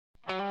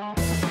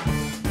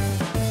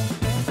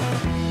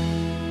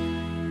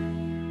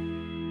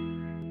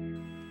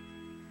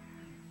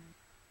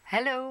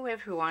Hello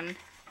everyone,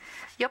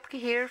 Jopke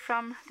here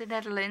from the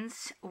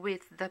Netherlands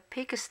with the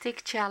Pick a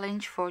Stick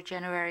challenge for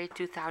January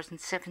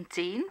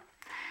 2017.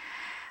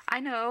 I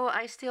know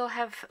I still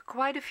have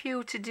quite a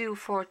few to do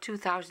for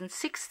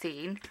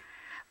 2016,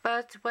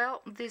 but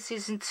well, this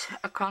isn't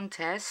a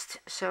contest,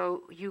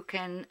 so you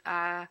can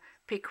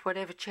pick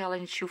whatever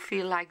challenge you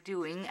feel like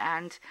doing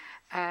and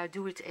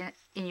do it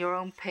in your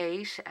own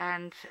pace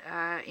and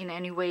in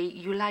any way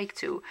you like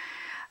to.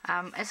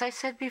 As I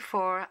said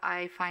before,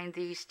 I find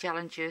these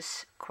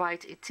challenges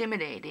quite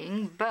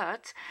intimidating,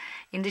 but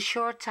in the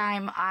short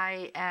time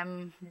I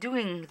am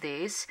doing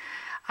this,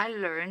 I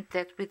learned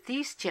that with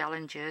these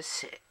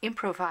challenges,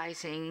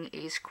 improvising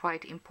is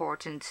quite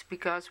important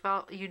because,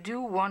 well, you do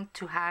want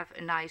to have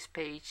a nice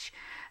page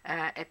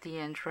at the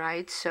end,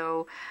 right?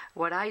 So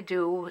what I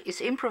do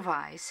is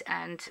improvise,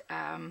 and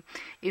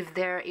if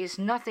there is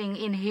nothing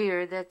in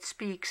here that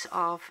speaks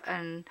of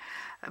a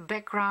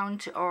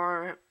background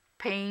or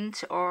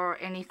paint or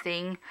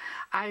anything,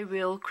 I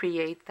will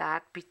create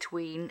that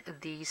between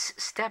these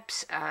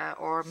steps,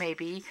 or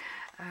maybe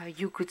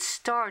you could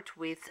start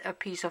with a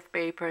piece of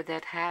paper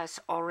that has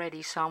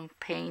already some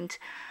paint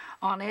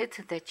on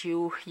it that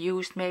you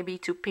used maybe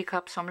to pick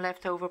up some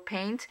leftover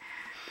paint.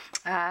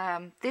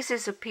 This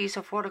is a piece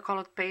of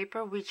watercolored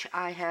paper which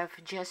I have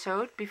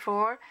gessoed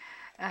before,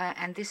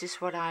 and this is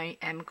what I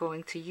am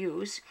going to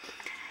use.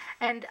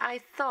 And I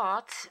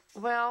thought,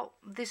 well,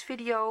 this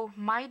video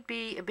might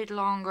be a bit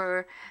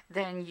longer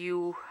than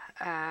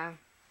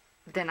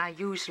I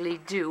usually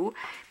do,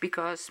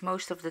 because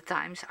most of the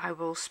times I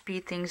will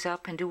speed things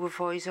up and do a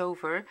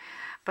voiceover.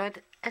 But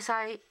as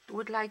I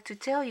would like to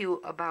tell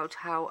you about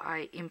how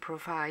I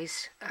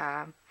improvise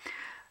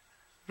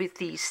with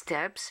these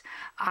steps,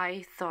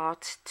 I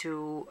thought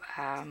to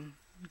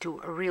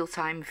do a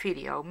real-time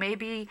video.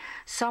 Maybe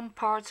some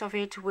parts of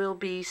it will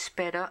be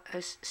speed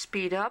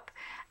up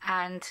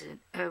and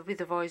with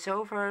the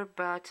voiceover,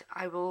 but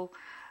I will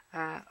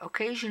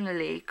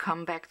occasionally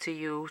come back to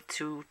you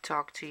to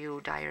talk to you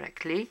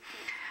directly.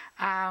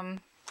 I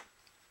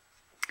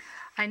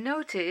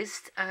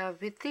noticed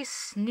with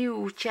this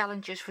new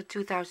challenges for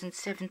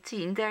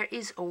 2017 there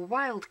is a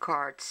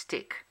wildcard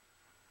stick,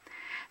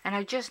 and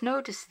I just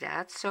noticed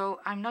that,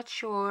 so I'm not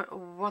sure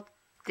what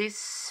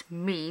this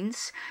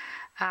means.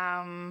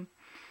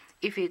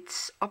 If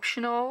it's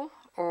optional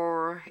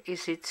or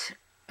is it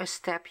a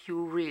step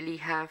you really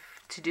have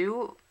to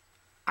do,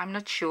 I'm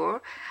not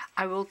sure.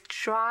 I will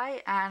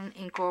try and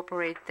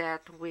incorporate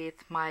that with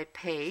my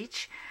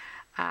page,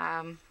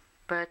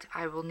 but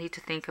I will need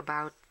to think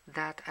about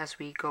that as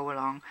we go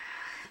along.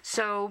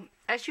 So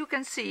as you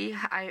can see,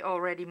 I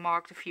already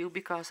marked a few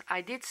because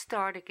I did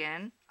start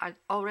again. I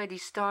already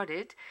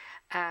started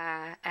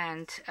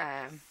and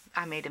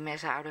I made a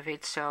mess out of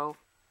it, so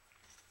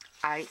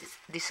I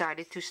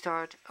decided to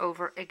start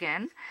over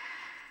again.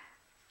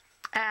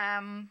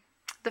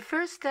 The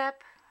first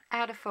step,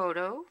 add a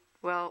photo.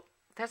 Well,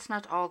 that's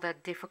not all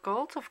that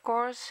difficult, of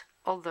course,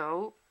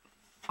 although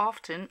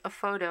often a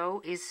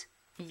photo is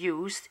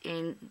used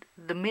in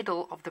the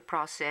middle of the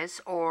process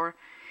or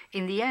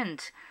in the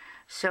end.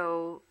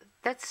 So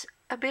that's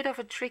a bit of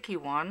a tricky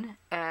one.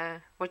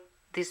 What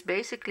this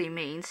basically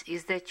means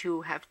is that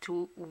you have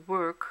to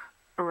work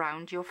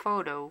around your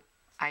photo,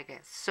 I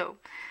guess. So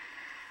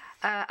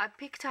I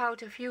picked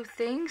out a few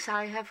things.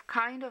 I have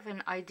kind of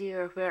an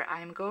idea where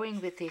I'm going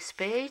with this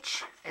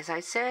page. As I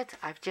said,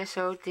 I've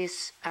gessoed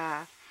this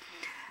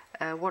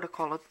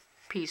watercolor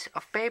piece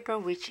of paper,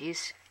 which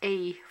is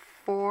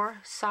A4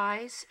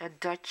 size, a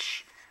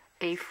Dutch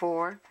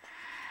A4,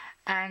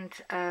 and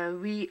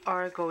we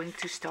are going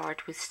to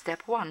start with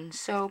step 1.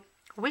 So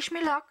wish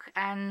me luck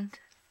and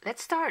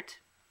let's start.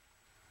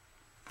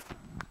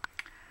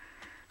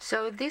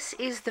 So this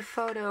is the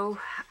photo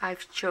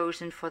I've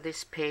chosen for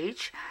this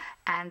page,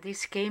 and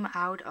this came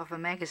out of a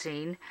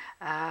magazine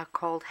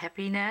called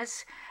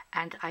Happiness,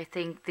 and I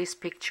think this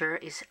picture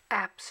is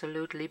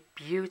absolutely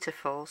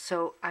beautiful,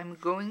 so I'm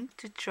going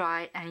to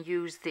try and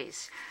use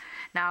this.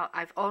 Now,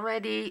 I've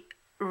already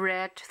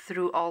read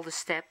through all the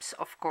steps,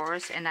 of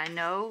course, and I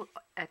know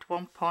at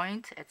one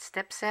point at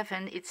step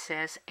 7 it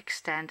says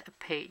extend a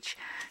page.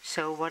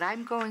 So what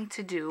I'm going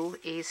to do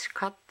is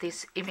cut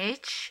this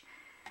image .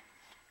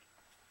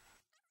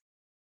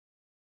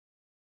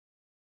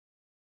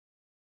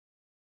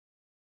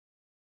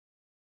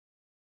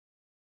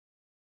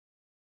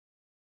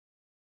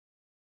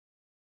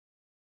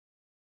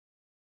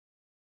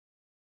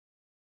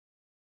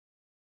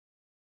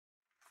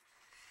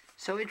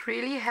 So it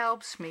really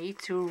helps me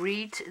to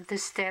read the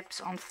steps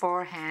on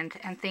forehand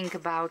and think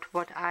about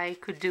what I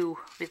could do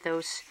with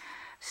those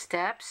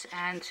steps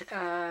and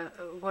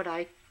what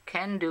I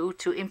can do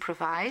to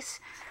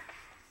improvise.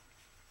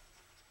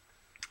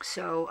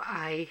 So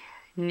I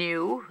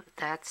knew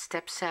that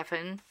step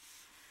 7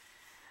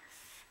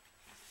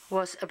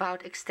 was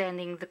about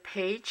extending the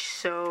page,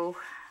 so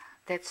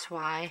that's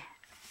why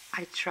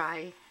I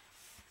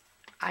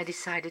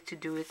decided to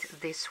do it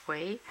this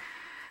way.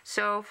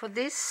 So for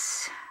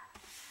this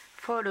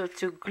photo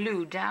to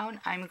glue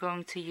down, I'm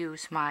going to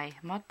use my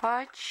Mod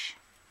Podge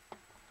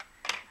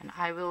and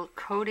I will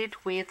coat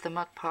it with the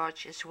Mod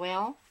Podge as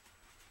well.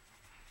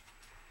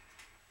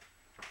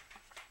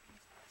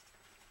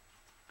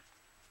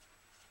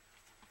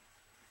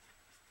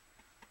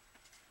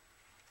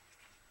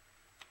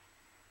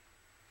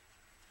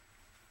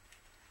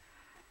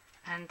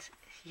 And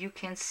you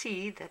can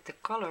see that the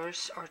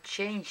colors are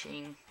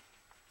changing.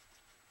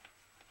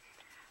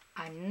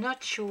 I'm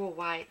not sure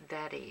why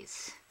that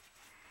is,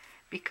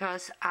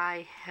 because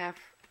I have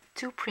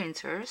two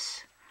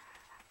printers,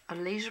 a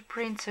laser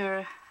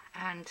printer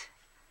and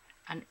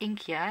an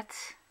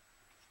inkjet,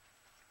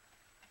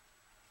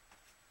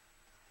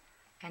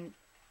 and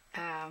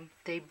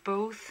they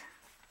both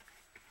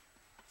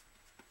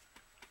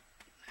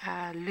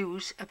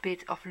lose a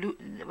bit of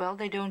well,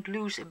 they don't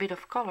lose a bit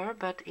of color,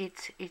 but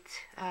it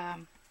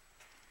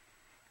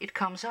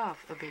comes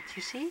off a bit,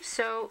 you see.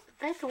 So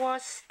that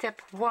was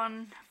step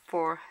 1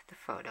 for the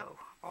photo.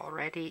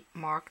 Already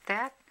marked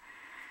that.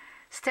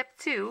 Step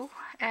 2,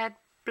 add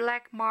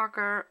black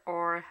marker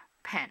or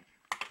pen.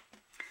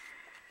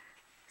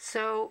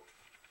 So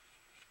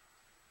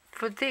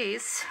for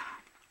this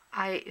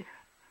I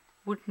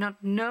would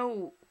not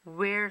know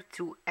where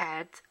to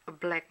add a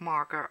black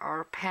marker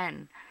or a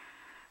pen,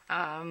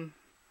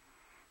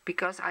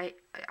 because I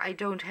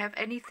don't have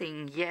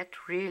anything yet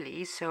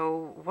really.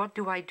 So what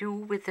do I do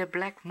with the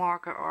black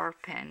marker or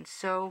pen?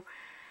 So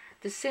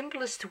the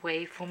simplest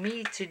way for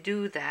me to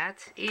do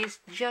that is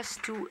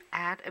just to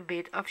add a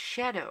bit of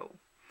shadow,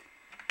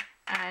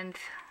 and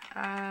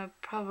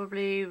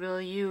probably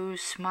will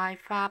use my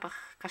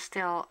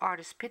Faber-Castell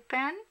Artist Pit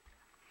Pen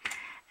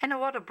and a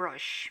water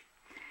brush,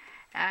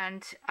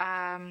 and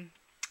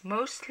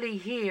mostly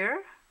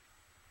here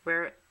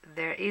where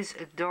there is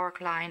a dark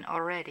line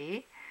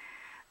already,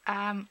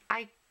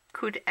 I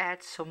could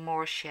add some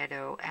more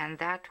shadow, and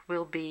that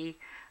will be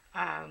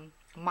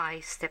my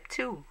step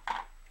 2,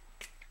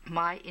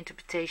 my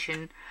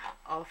interpretation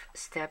of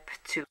step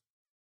 2.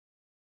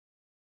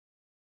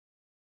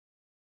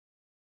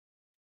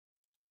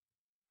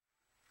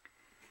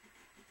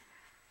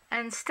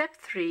 And step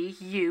 3,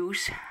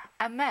 use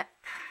a map.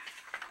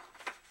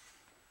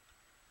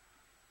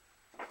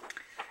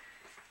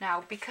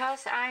 Now,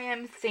 because I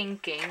am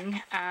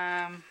thinking,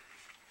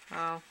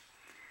 well,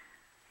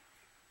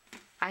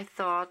 I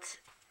thought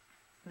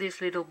this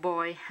little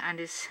boy and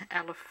this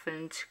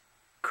elephant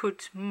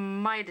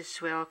might as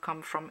well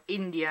come from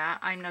India.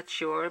 I'm not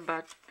sure,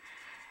 but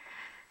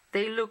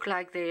they look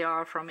like they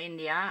are from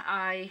India.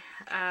 I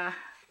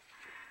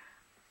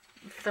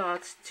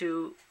thought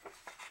to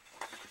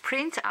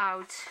print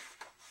out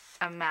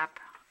a map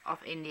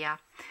of India,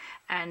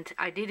 and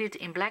I did it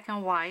in black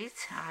and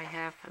white. I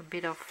have a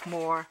bit of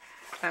more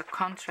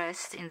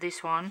contrast in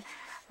this one,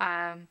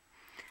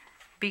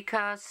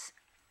 because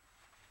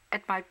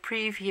at my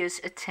previous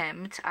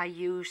attempt I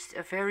used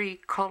a very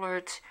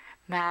colored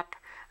map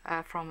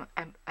from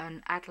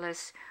an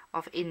atlas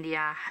of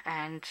India,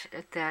 and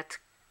that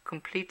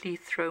completely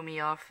threw me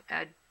off.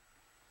 I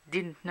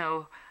didn't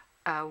know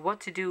what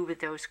to do with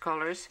those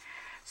colors.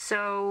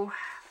 So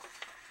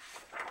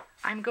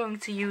I'm going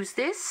to use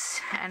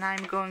this, and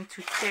I'm going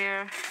to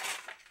tear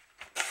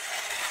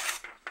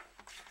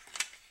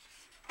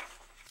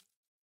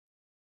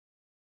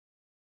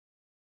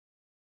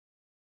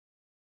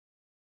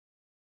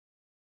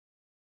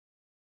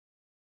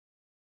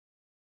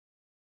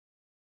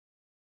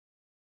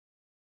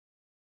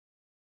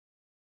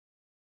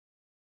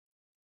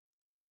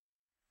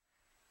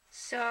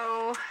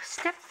So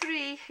step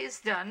 3 is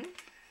done.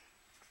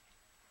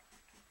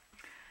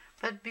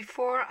 But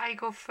before I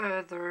go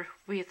further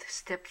with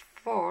step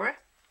 4,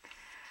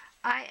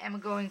 I am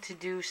going to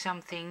do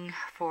something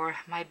for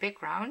my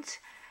background,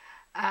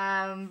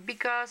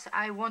 because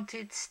I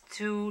wanted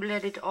to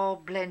let it all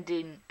blend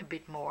in a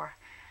bit more.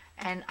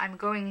 And I'm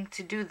going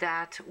to do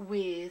that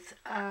with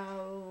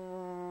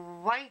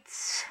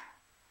white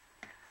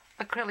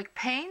acrylic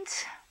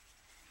paint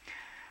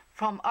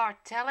from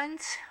Art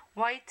Talent,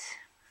 white,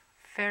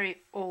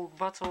 very old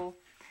bottle.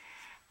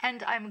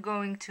 And I'm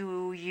going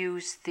to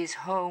use this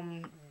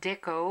home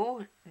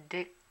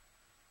decorative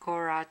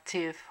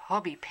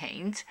hobby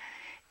paint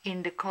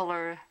in the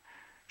color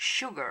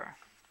Sugar.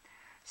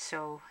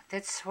 So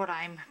that's what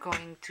I'm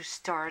going to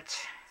start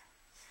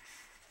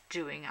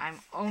doing. I'm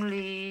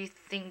only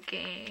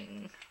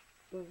thinking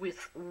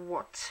with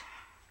what?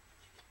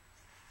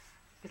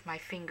 With my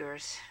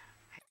fingers.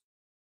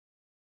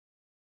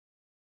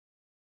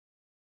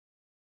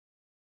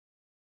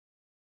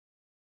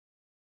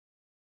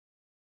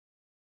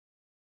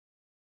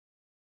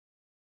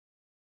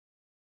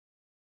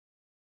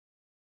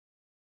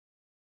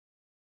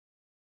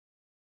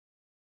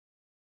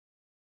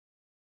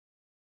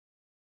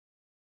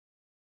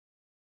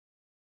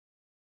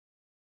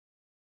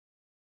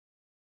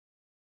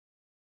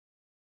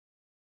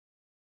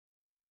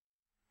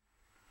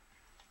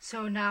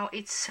 So now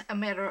it's a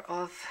matter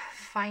of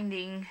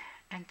finding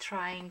and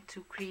trying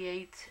to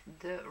create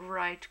the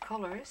right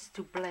colors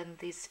to blend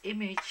this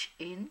image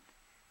in.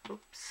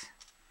 Oops.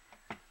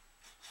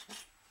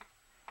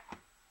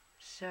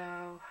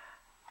 So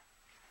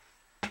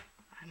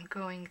I'm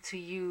going to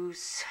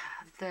use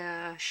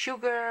the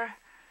sugar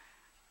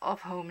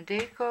of Home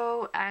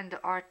Deco and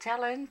the Art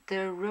Talent,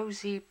 the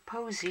Rosy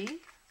Posy.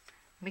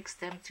 Mix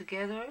them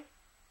together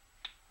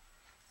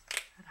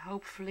and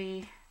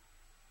hopefully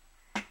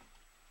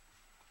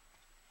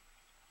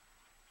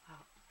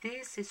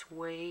this is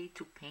way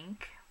too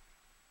pink.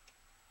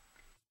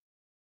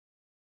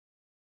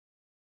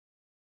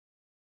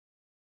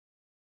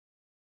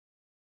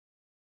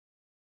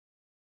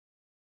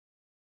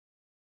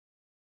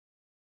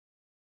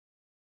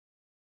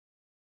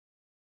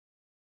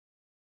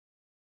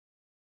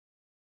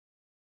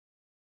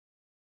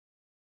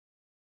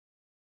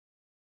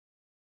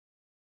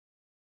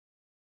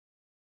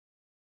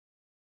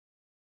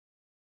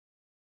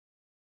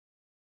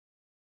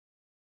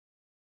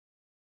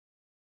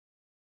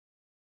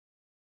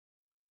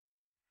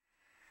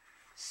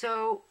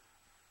 So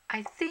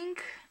I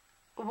think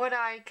what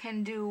I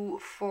can do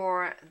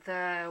for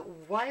the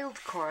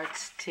wildcard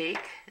stick,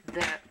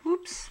 the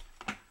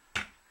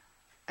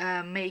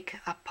make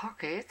a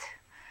pocket,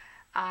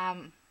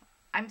 I'm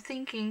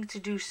thinking to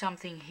do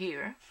something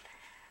here.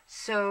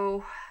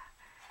 So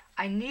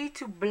I need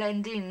to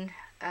blend in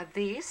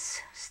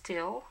this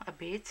still a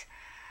bit,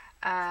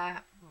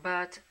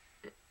 but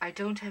I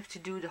don't have to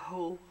do the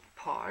whole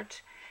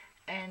part,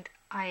 and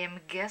I am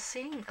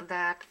guessing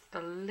that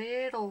a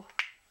little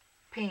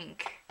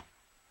pink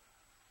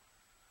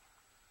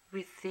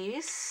with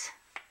this,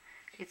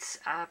 it's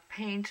a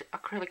paint,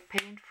 acrylic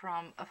paint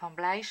from Van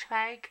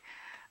Blijswijk,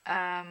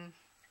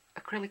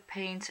 acrylic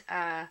paint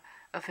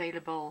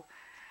available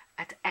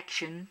at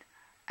Action,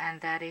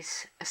 and that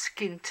is a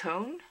skin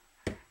tone,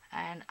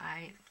 and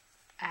I'm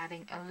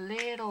adding a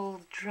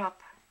little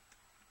drop .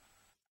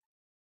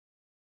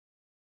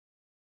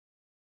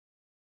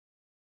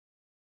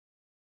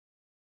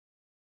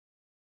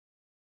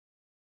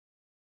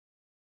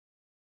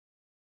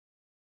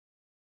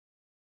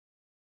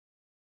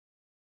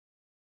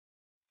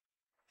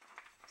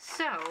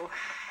 So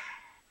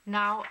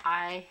now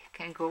I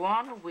can go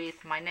on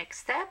with my next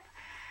step,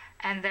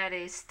 and that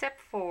is step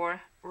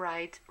 4,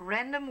 write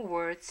random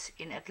words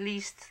in at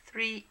least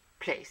 3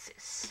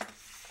 places.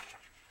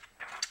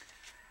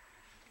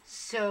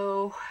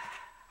 So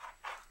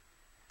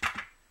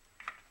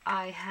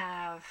I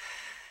have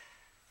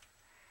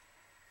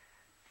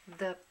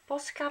the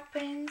Posca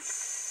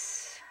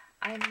pens.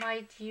 I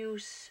might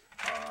use,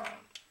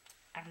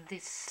 and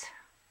this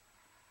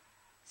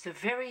is a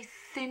very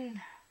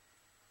thin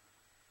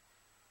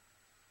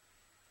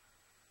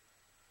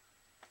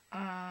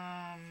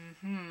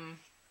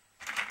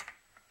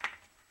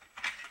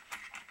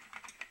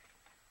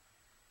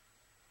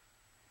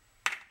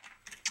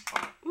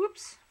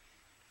oops.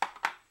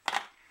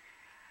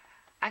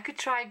 I could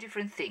try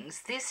different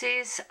things. This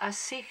is a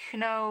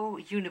Signo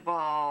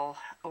Uniball,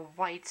 a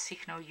white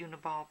Signo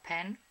Uniball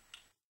pen.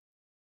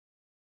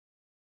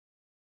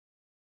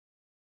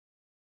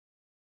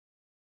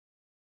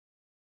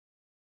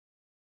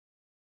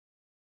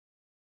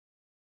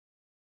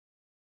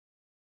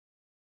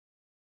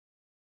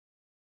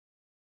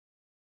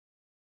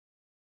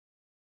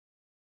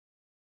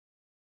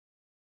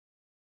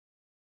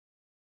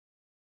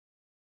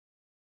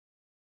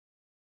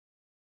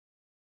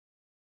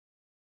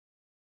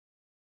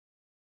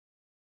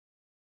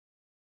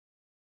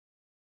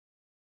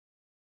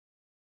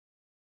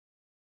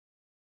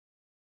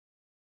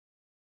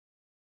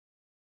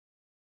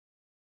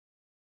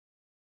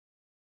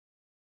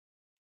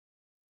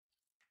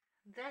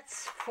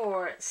 That's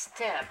for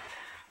step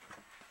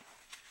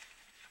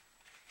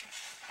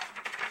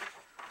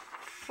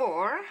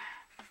 4.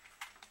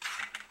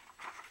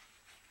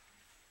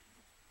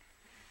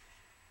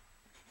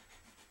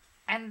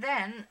 And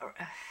then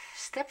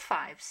step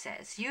 5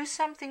 says use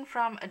something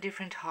from a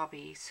different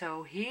hobby.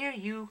 So here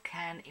you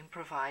can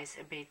improvise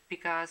a bit,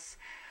 because,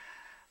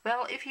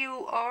 well, if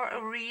you are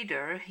a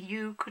reader,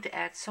 you could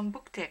add some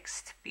book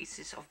text,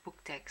 pieces of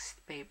book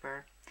text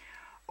paper.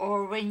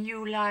 Or when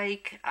you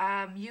like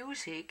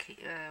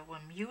music,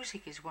 when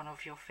music is one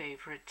of your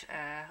favorite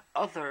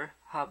other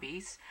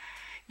hobbies,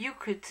 you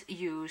could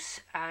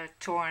use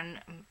torn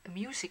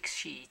music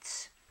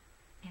sheets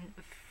in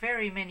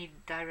very many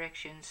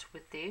directions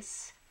with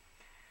this.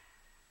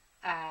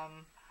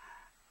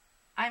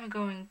 I'm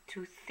going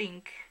to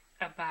think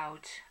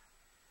about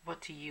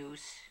what to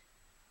use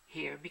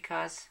here,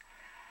 because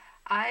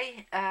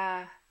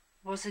I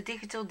was a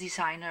digital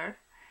designer,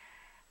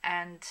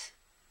 and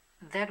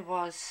that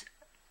was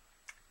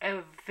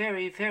a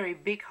very, very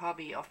big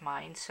hobby of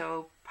mine.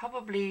 So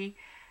probably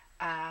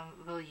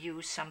will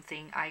use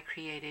something I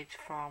created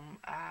from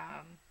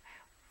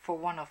for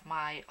one of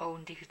my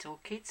own digital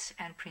kits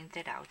and print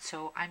it out.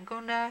 So I'm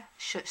gonna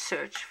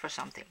search for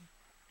something.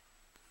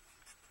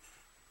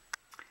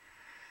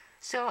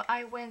 So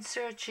I went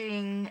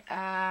searching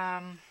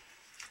at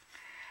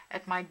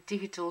my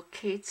digital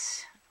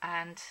kits,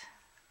 and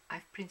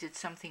I've printed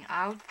something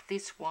out.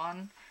 This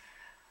one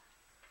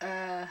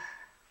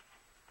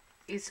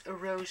is a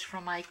rose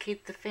from my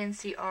kit, the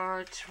Fancy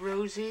Art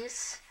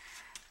Roses.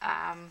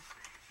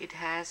 It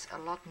has a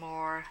lot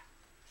more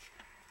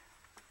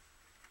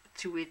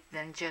to it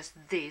than just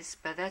this,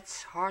 but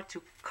that's hard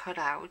to cut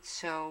out.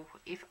 So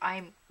if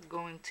I'm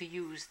going to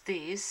use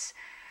this,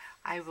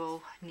 I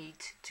will need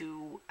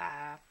to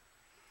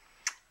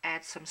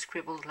add some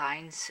scribbled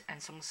lines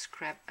and some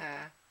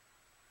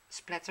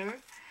splatter.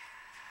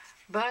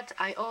 But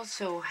I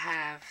also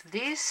have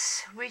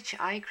this, which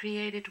I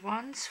created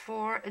once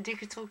for a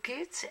digital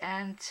kit,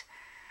 and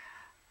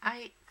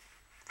I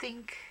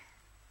think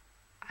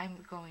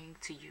I'm going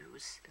to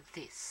use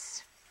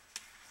this.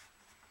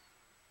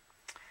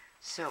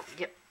 So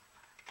yep,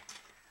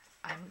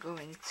 I'm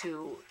going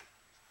to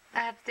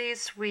add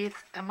this with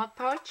a Mod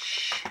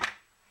Podge.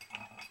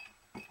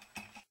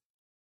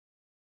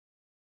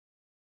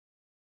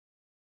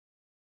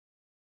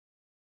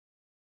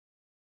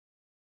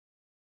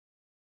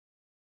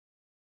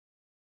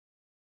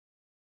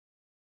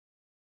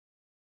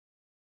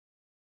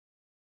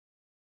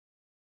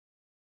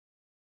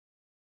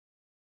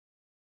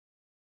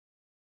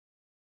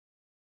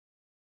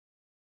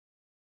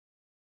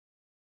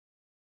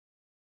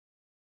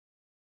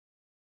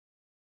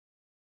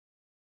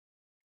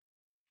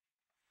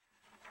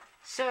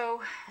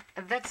 So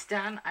that's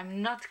done.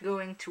 I'm not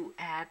going to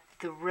add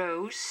the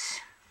rose.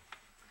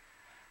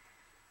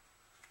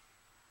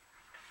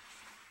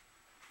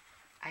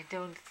 I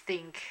don't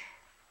think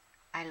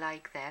I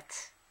like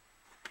that.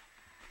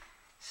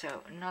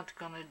 So not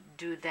gonna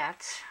do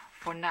that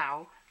for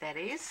now, that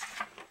is.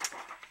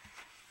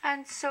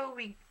 And so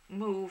we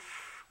move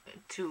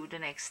to the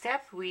next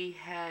step. We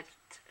had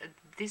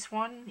this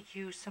one,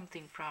 use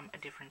something from a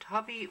different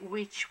hobby,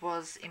 which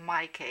was in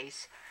my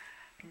case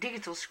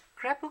digital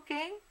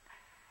scrapbooking.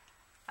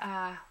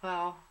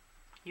 Well,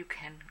 you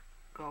can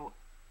go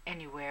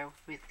anywhere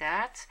with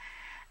that.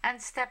 And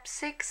step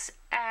 6,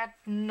 add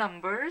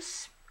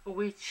numbers,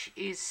 which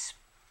is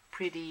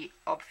pretty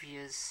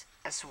obvious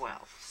as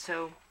well.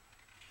 So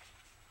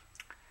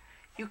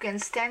you can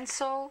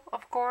stencil,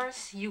 of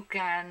course, you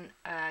can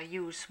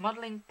use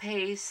modeling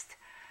paste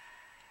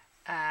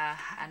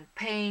and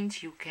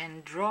paint, you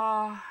can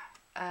draw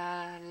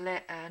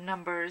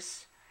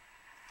numbers.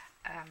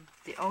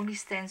 The only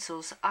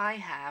stencils I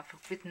have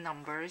with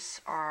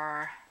numbers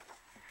are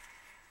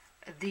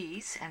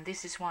these, and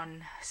this is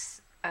one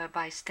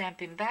by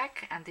Stampin'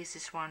 Back, and this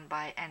is one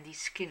by Andy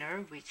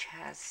Skinner, which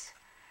has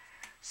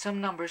some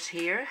numbers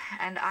here,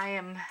 and I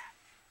am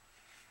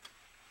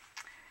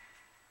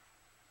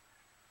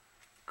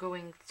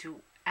going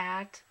to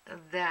add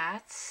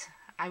that.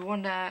 I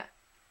want to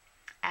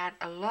add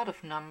a lot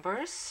of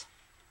numbers.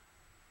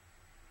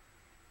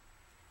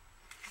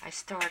 I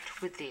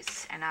start with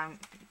this, and I'm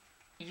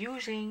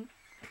using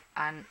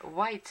a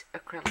white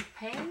acrylic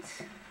paint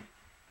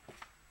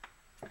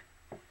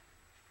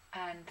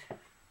and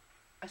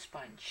a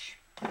sponge.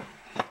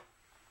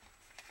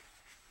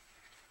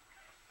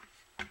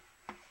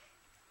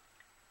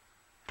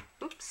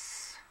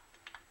 Oops.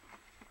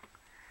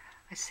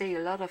 I say a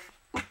lot of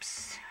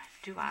oops,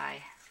 do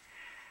I?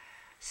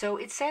 So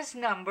it says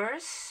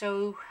numbers,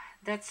 so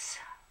that's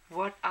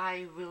what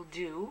I will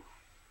do.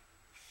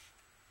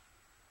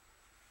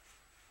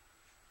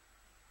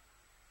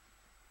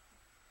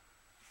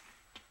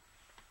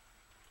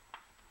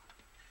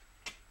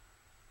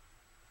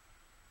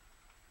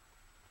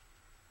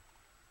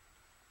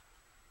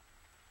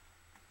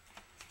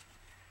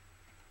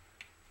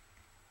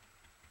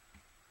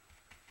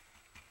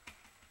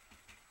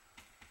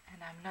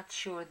 I'm not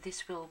sure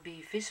this will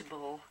be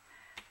visible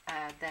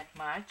that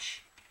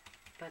much,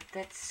 but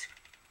that's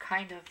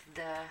kind of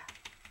the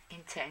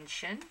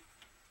intention.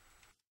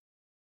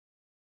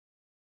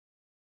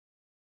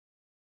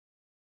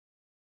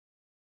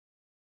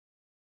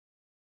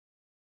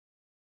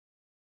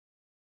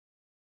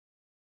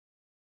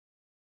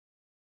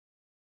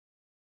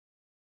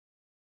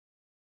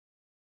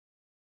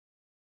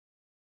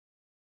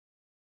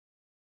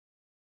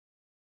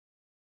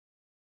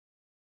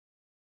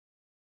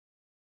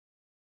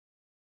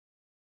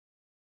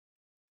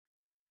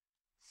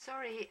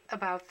 Sorry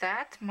about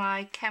that,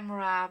 my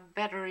camera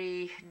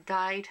battery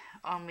died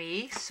on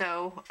me,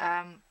 so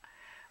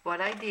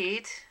what I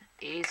did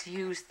is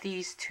use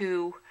these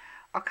two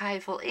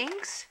archival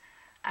inks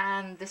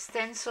and the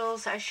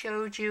stencils I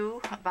showed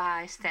you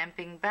by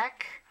Stampin'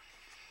 Back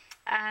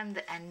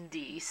and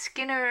Andy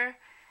Skinner,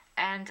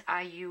 and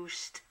I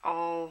used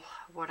all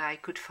what I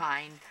could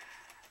find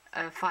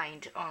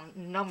on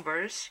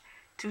numbers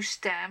to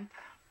stamp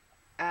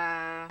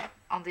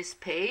on this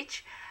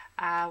page.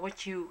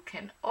 What you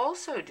can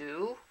also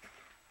do,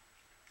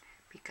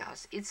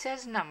 because it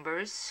says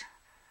numbers,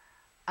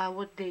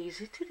 what day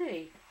is it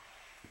today?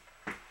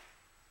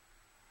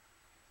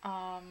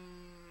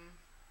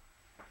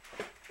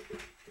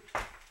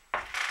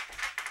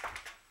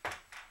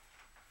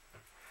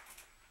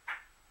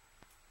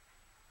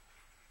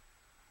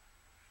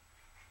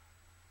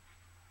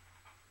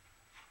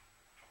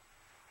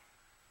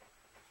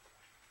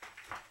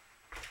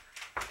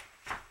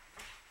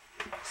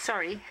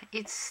 Sorry,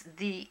 it's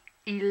the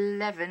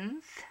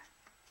 11th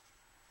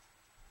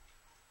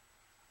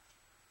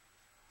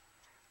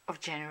of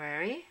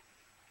January.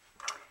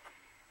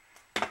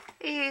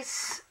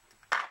 Is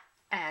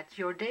add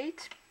your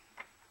date.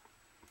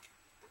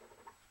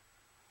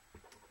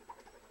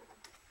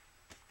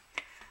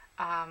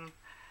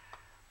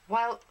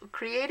 While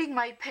creating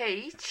my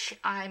page,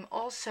 I'm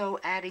also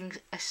adding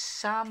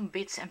some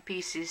bits and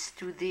pieces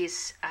to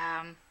this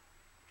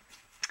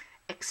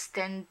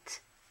extend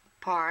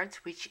part,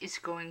 which is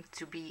going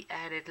to be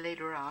added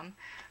later on.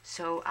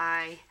 So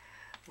I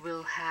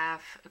will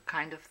have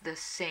kind of the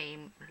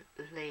same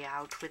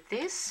layout with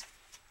this.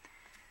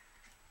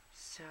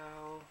 So,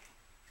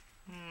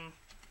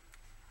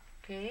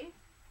 okay.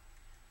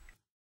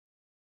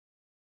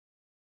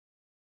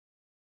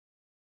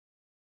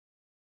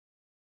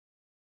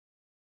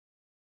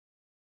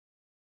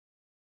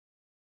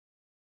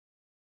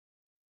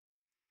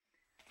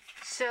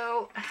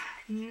 So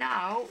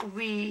now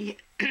we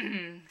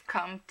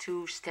come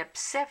to step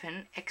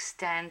 7,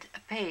 extend a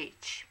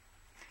page.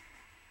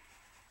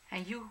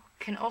 And you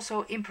can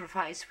also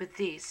improvise with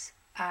this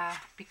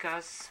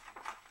because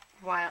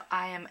while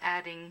I am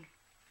adding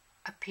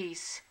a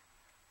piece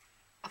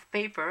of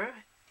paper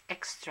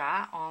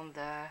extra on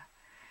the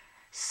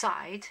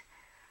side,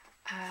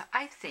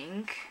 I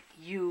think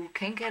you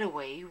can get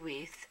away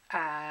with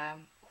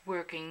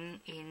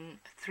working in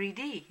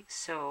 3D.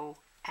 So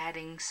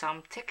adding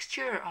some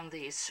texture on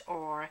this,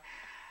 or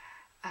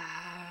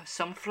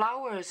some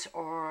flowers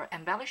or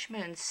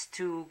embellishments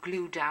to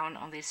glue down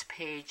on this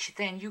page,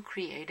 then you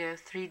create a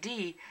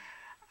 3D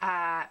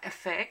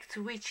effect,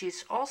 which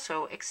is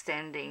also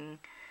extending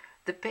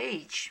the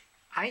page,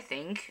 I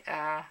think,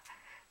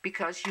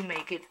 because you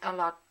make it a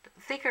lot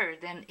thicker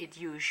than it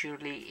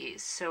usually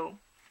is. So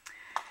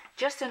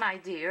just an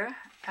idea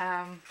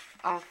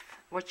of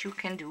what you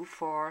can do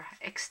for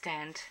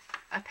extend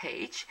a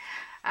page.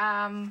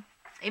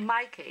 In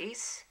my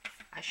case,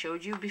 I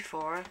showed you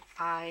before,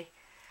 I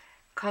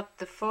cut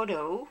the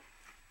photo,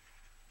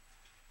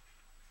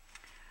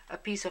 a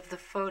piece of the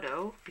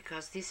photo,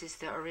 because this is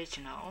the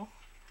original,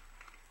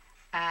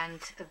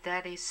 and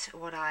that is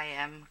what I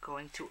am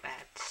going to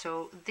add.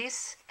 So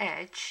this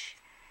edge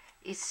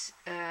is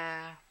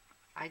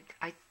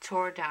I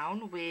tore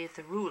down with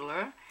a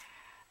ruler,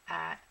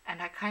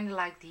 and I kind of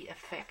like the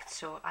effect,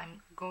 so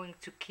I'm going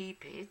to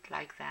keep it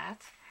like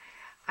that.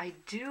 I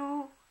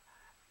do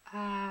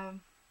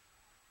I'm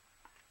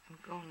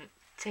going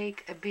to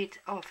take a bit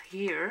off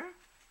here.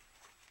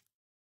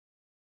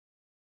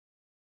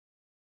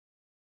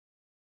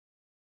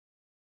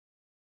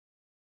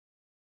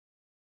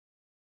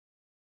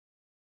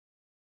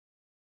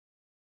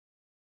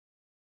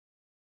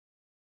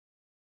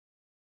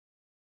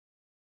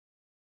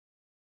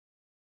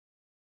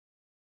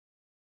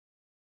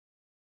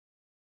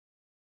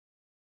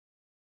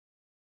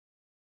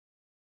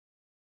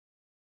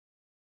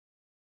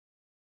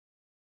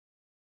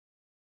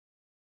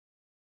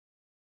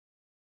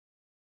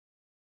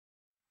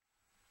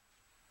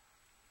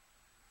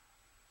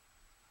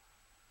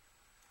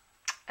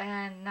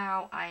 And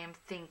now I am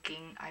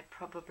thinking I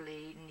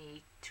probably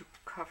need to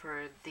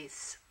cover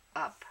this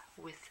up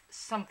with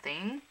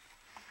something.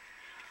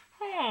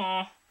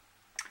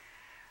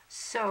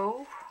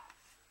 So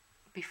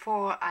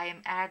before I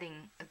am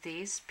adding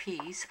this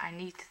piece, I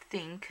need to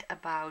think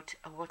about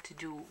what to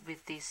do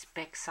with this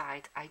back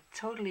side. I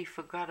totally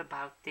forgot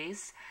about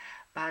this,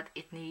 but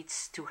it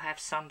needs to have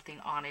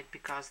something on it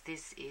because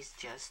this is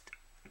just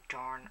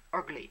darn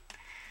ugly.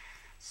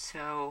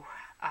 So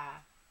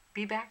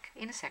be back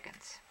in a second.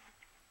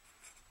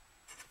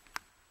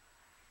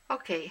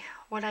 Okay,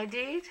 what I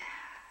did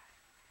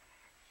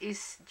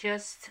is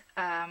just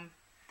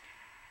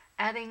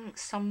adding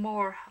some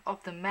more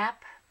of the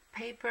map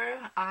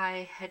paper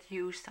I had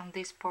used on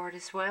this part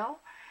as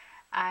well,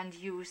 and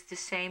used the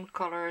same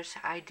colors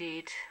I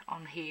did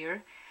on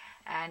here.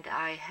 And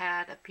I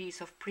had a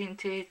piece of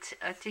printed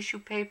tissue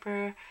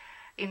paper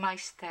in my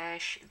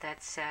stash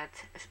that said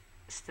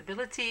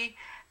stability,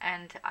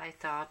 and I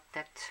thought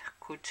that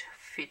could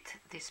fit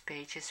this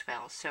page as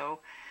well. So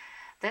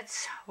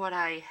that's what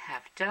I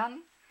have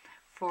done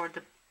for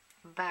the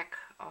back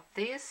of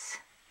this.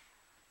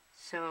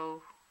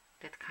 So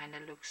that kind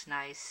of looks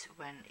nice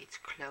when it's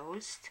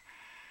closed.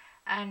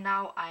 And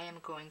now I am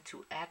going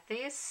to add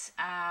this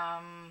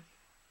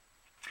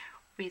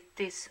with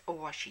this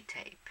washi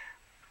tape.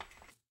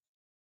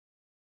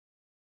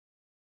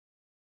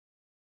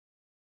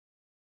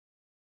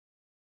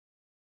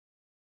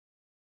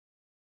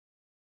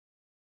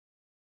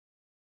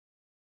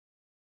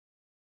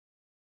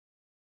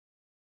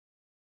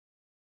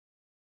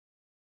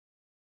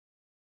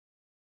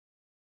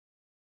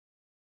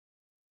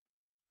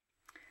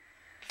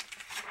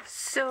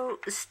 So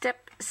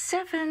step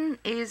 7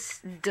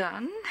 is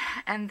done,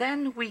 and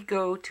then we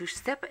go to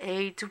step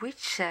 8, which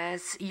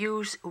says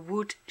use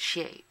wood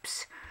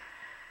shapes.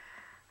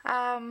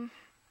 To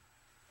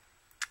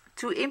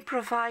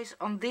improvise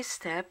on this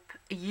step,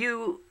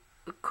 you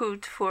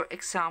could, for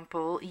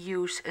example,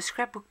 use a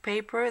scrapbook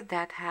paper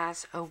that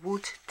has a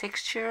wood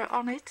texture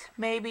on it,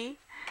 maybe.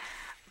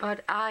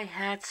 But I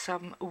had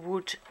some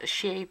wood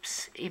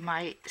shapes in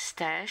my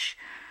stash,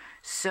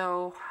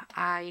 so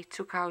I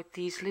took out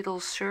these little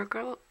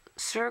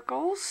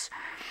circles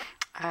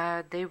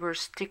They were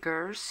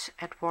stickers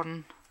at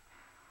one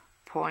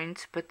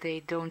point, but they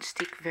don't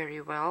stick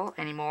very well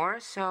anymore,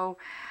 so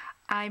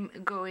I'm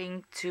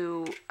going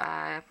to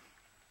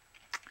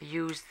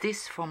use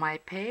this for my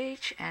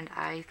page, and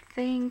I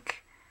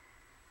think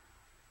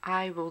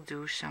I will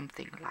do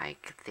something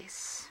like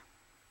this.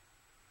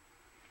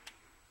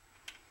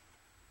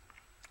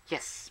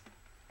 Yes.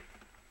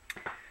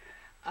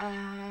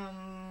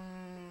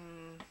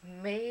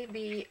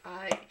 Maybe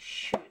I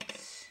should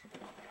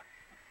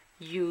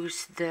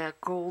use the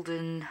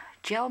golden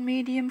gel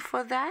medium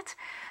for that.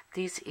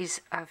 This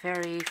is a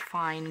very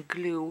fine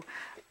glue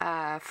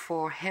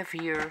for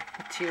heavier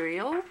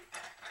material.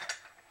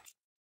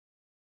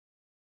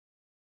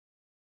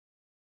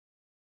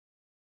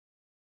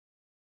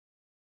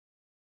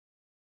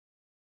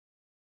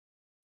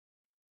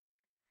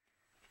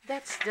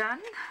 That's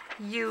done.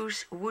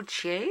 Use wood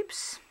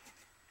shapes.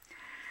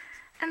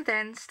 And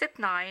then step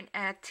 9,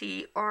 add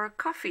tea or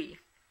coffee.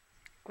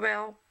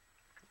 Well,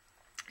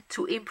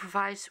 to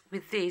improvise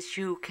with this,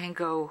 you can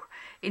go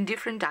in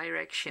different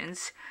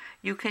directions.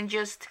 You can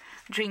just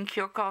drink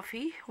your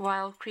coffee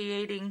while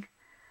creating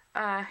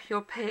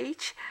your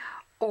page,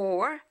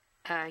 or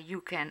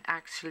you can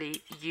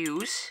actually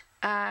use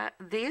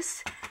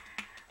this.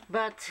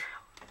 But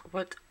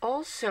what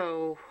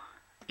also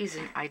is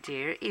an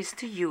idea is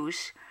to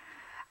use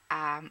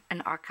an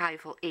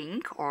archival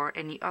ink or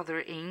any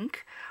other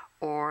ink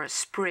or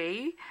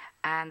spray,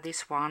 and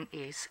this one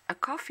is a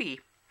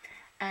coffee.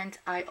 And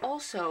I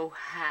also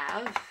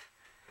have,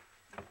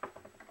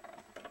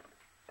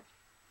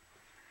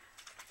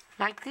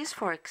 like this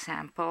for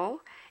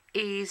example,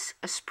 is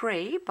a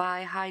spray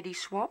by Heidi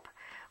Swapp,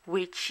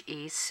 which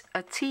is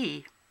a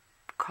tea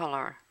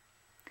color.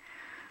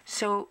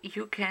 So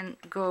you can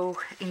go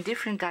in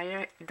different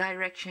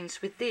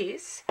directions with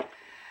this.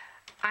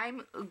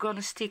 I'm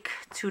gonna stick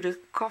to the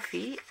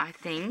coffee, I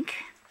think.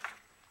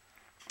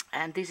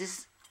 And this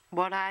is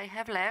what I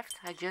have left.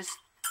 I just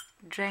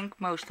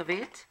drank most of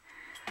it.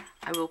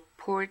 I will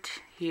pour it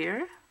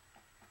here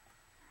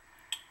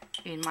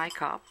in my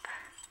cup,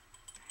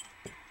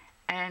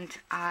 and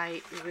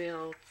I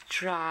will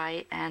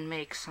try and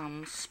make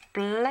some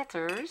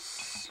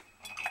splatters,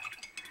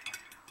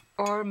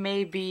 or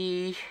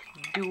maybe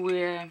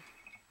do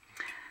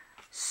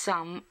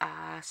some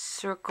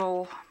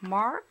circle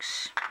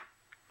marks.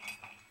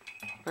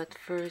 But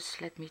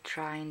first let me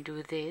try and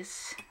do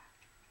this.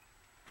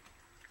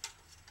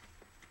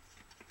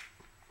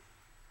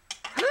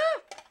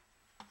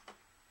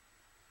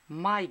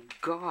 My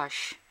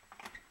gosh.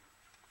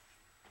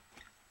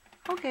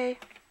 Okay,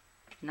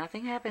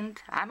 nothing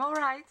happened. I'm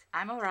alright.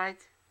 I'm alright.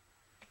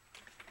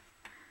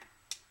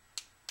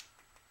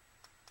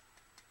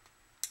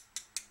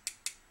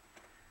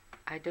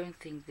 I don't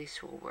think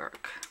this will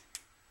work.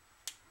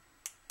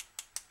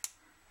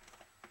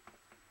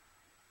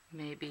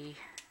 Maybe.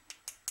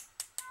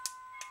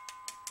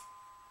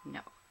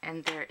 No.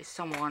 And there is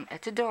someone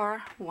at the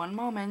door. One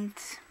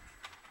moment.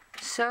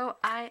 So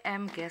I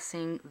am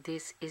guessing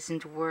this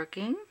isn't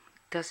working.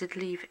 Does it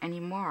leave any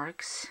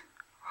marks?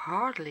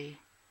 Hardly.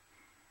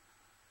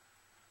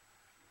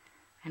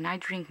 And I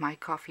drink my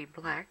coffee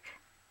black.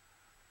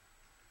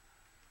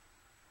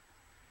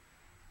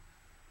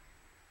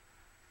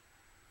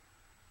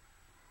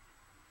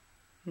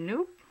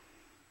 Nope.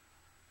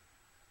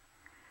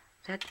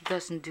 That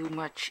doesn't do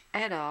much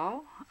at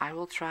all. I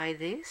will try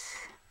this.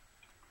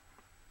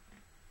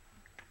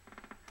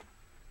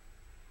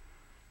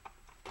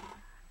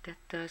 That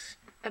does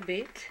a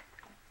bit.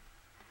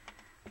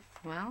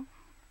 Well,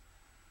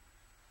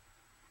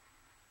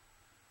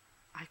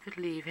 I could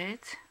leave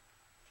it.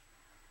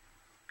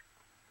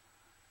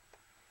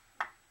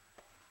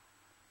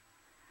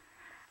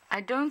 I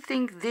don't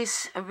think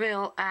this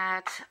will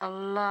add a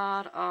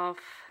lot of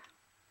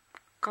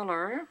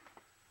color,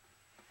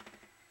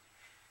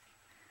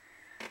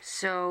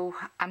 so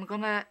I'm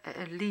gonna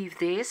leave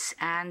this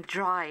and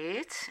dry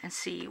it and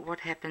see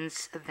what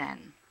happens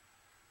then.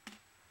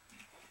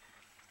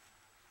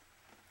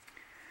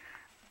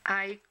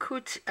 I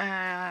could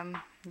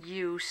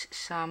use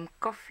some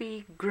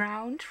coffee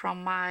ground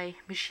from my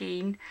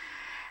machine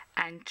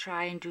and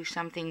try and do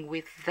something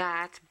with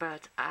that,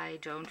 but I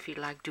don't feel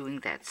like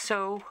doing that.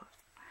 So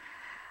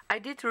I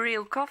did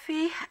real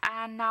coffee,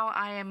 and now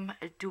I am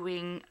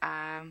doing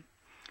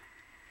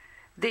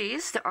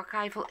this, the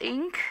archival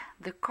ink,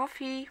 the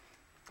coffee,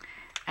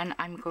 and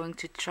I'm going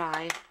to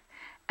try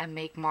and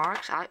make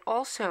marks. I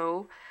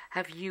also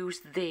have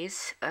used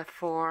this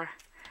for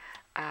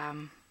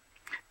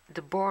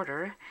the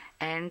border,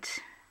 and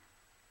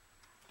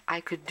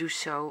I could do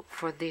so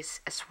for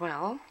this as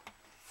well.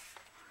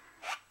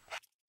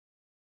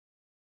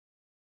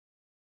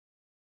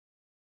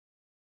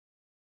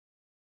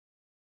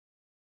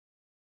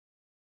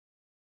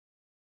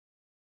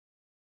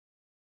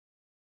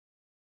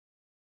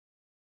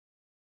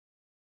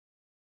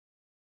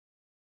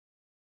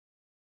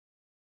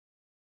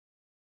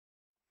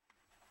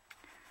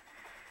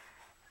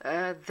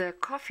 The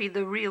coffee,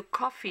 the real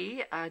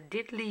coffee,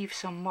 did leave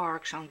some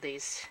marks on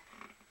this.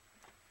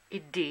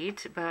 It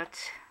did,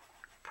 but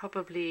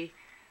probably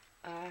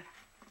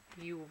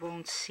you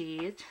won't see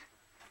it.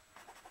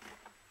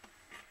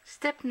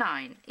 Step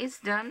 9 is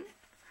done.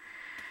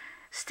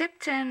 Step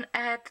 10,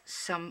 add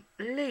some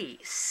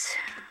lace.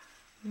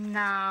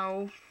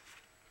 Now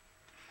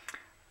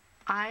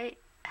I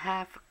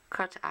have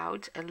cut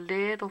out a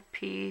little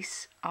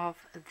piece of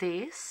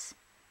this,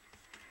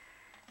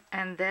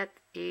 and that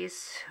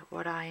is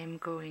what I am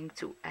going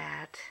to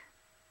add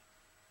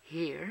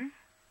here.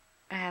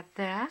 Add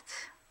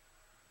that,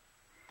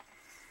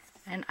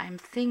 and I'm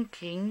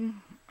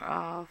thinking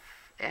of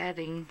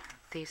adding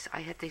this. I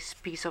had this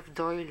piece of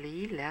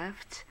doily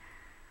left,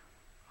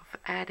 of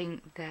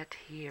adding that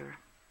here.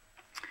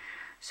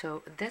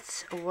 So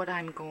that's what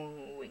I'm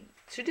going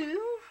to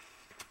do.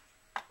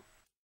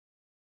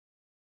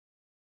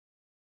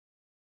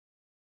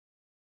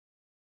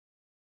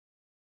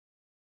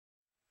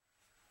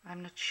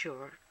 I'm not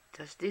sure.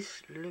 Does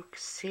this look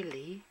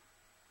silly?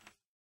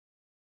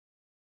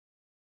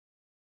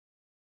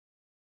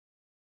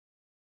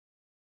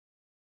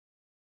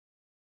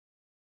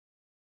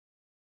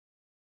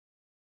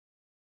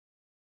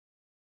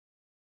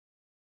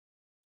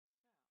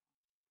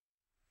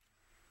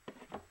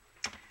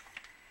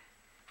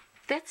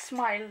 That's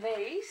my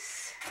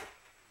lace.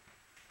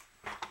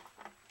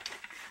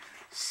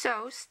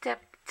 So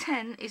step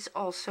 10 is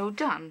also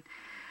done.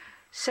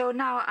 So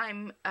now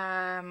I'm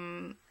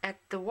at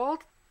the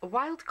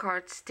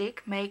wildcard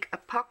stick, make a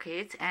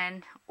pocket,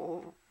 and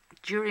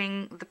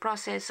during the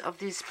process of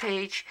this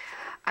page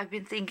I've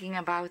been thinking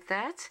about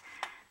that,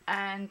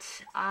 and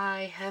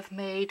I have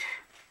made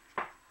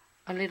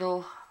a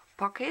little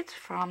pocket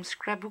from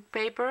scrapbook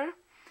paper,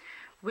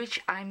 which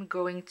I'm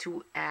going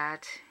to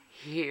add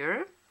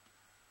here.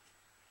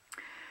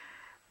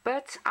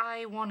 But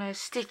I want to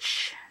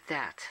stitch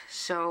that,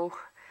 so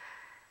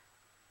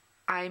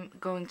I'm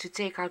going to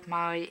take out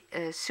my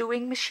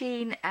sewing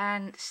machine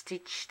and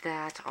stitch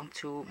that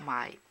onto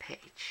my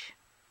page.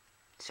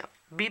 So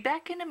be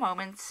back in a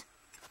moment.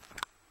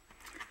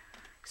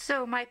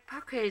 So my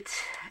pocket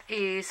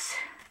is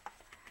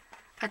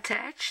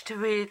attached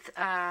with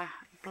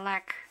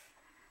black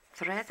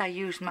thread. I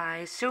used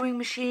my sewing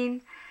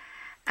machine,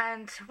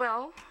 and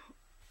well,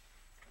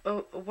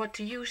 what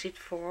to use it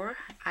for,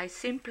 I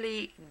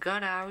simply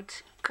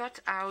cut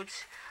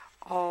out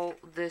all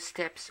the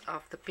steps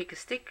of the pick a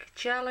stick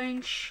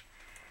challenge,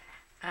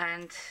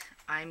 and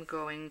I'm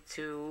going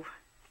to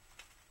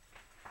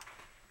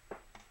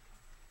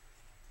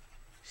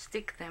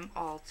stick them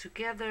all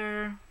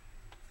together.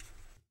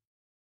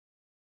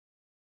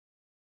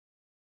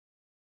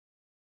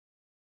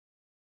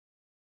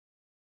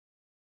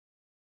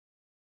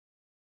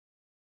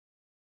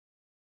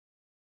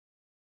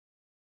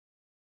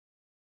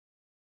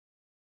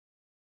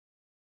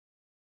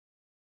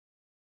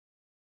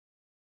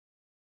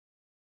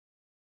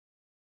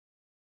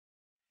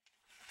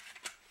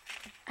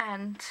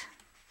 And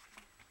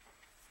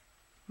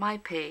my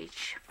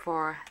page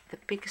for the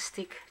pick a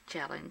stick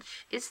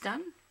challenge is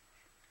done.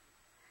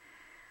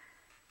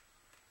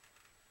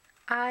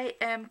 I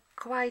am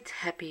quite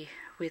happy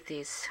with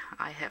this,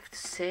 I have to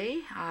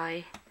say.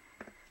 I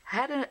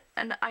had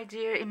an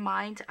idea in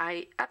mind.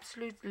 I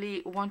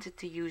absolutely wanted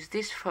to use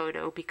this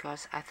photo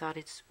because I thought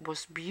it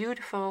was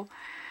beautiful.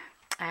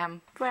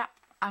 Well,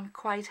 I'm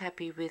quite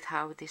happy with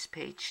how this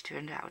page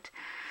turned out.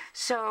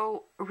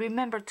 So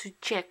remember to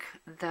check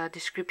the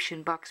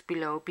description box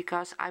below,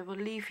 because I will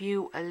leave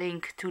you a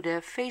link to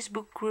the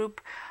Facebook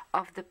group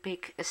of the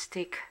pick a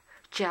stick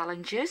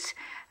challenges,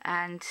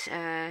 and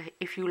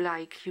if you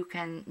like, you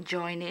can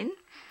join in.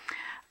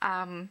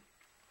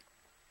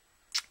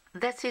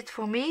 That's it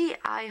for me.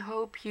 I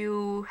hope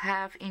you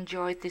have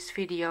enjoyed this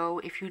video.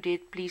 If you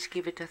did, please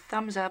give it a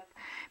thumbs up,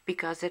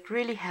 because it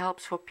really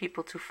helps for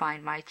people to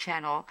find my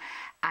channel,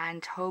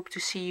 and hope to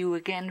see you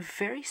again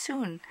very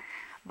soon.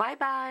 Bye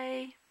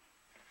bye.